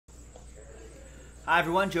Hi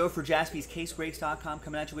everyone, Joe for JaspysCaseBreaks.com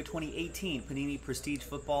coming at you with 2018 Panini Prestige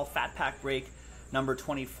Football Fat Pack Break number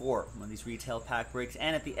 24. One of these retail pack breaks,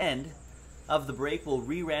 and at the end of the break we'll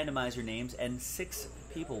re-randomize your names and 6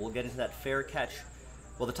 people will get into that fair catch.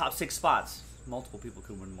 Well, the top 6 spots, multiple people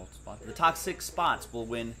could win multiple spots. The top 6 spots will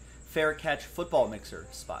win fair catch football mixer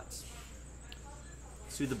spots.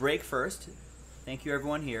 Let's do the break first. Thank you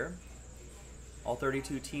everyone here. All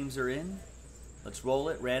 32 teams are in. Let's roll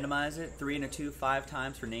it, randomize it, 3 and a 2, 5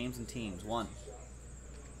 times for names and teams. 1,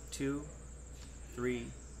 2, 3,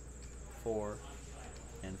 4,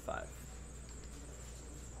 and 5.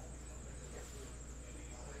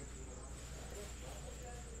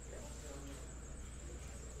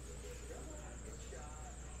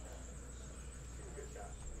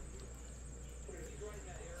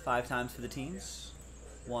 Five times for the teams.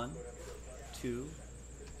 1, 2,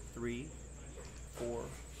 3, 4,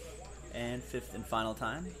 and 5th and final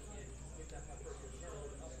time.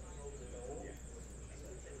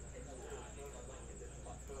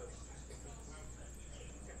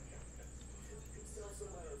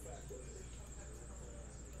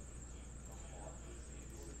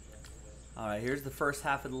 All right, here's the first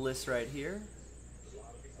half of the list right here,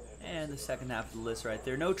 and the second half of the list right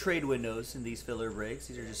there. No trade windows in these filler breaks.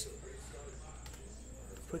 These are just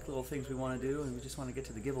quick little things we want to do, and we just want to get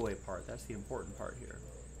to the giveaway part. That's the important part here.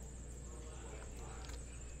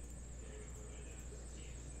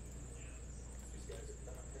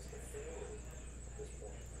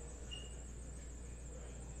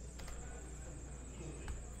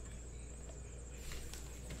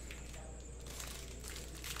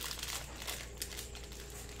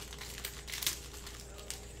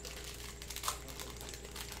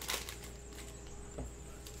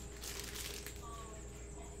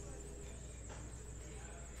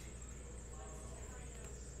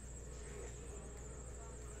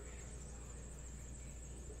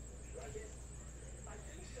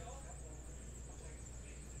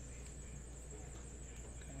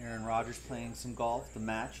 Aaron Rodgers playing some golf, the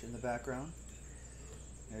match in the background.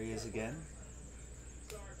 There he is again.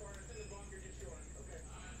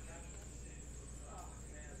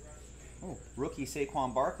 Oh, rookie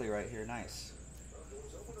Saquon Barkley right here, nice.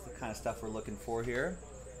 That's the kind of stuff we're looking for here.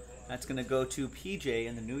 That's going to go to PJ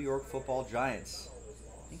and the New York Football Giants.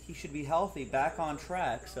 I think he should be healthy, back on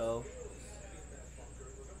track, so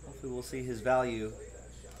hopefully we'll see his value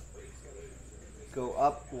go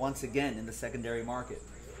up once again in the secondary market.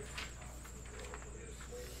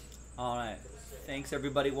 All right, thanks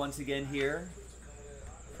everybody once again here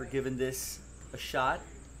for giving this a shot,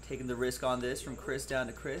 taking the risk on this from Chris down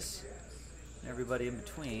to Chris and everybody in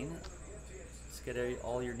between. Let's get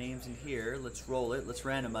all your names in here. Let's roll it. Let's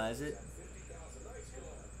randomize it.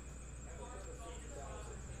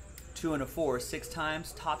 2 and a 4, 6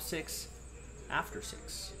 times, top 6, after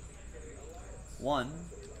 6. 1,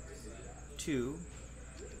 2,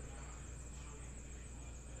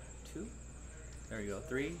 2. There you go.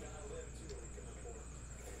 3.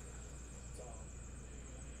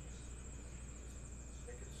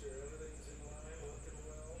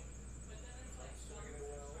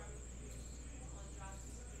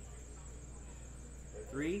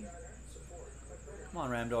 3. Come on,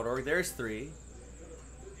 ram.org. There's 3.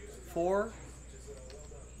 4,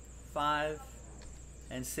 5,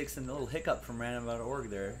 and 6. And a little hiccup from random.org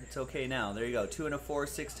there. It's okay now. There you go. 2 and a 4,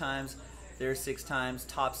 6 times. There's 6 times.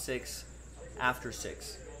 Top 6, after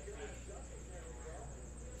 6.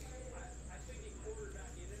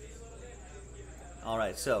 All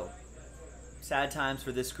right, so sad times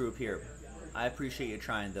for this group here. I appreciate you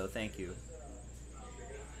trying, though. Thank you.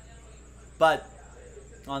 But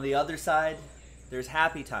on the other side, there's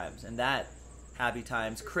happy times, and that happy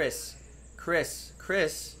times, Chris,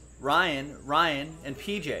 Ryan, and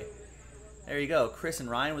PJ. There you go, Chris and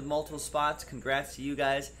Ryan with multiple spots. Congrats to you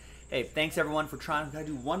guys. Hey, thanks everyone for trying. We've got to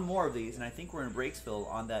do one more of these, and I think we're in Breaksville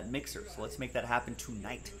on that mixer, so let's make that happen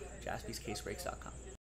tonight. JaspysCaseBreaks.com.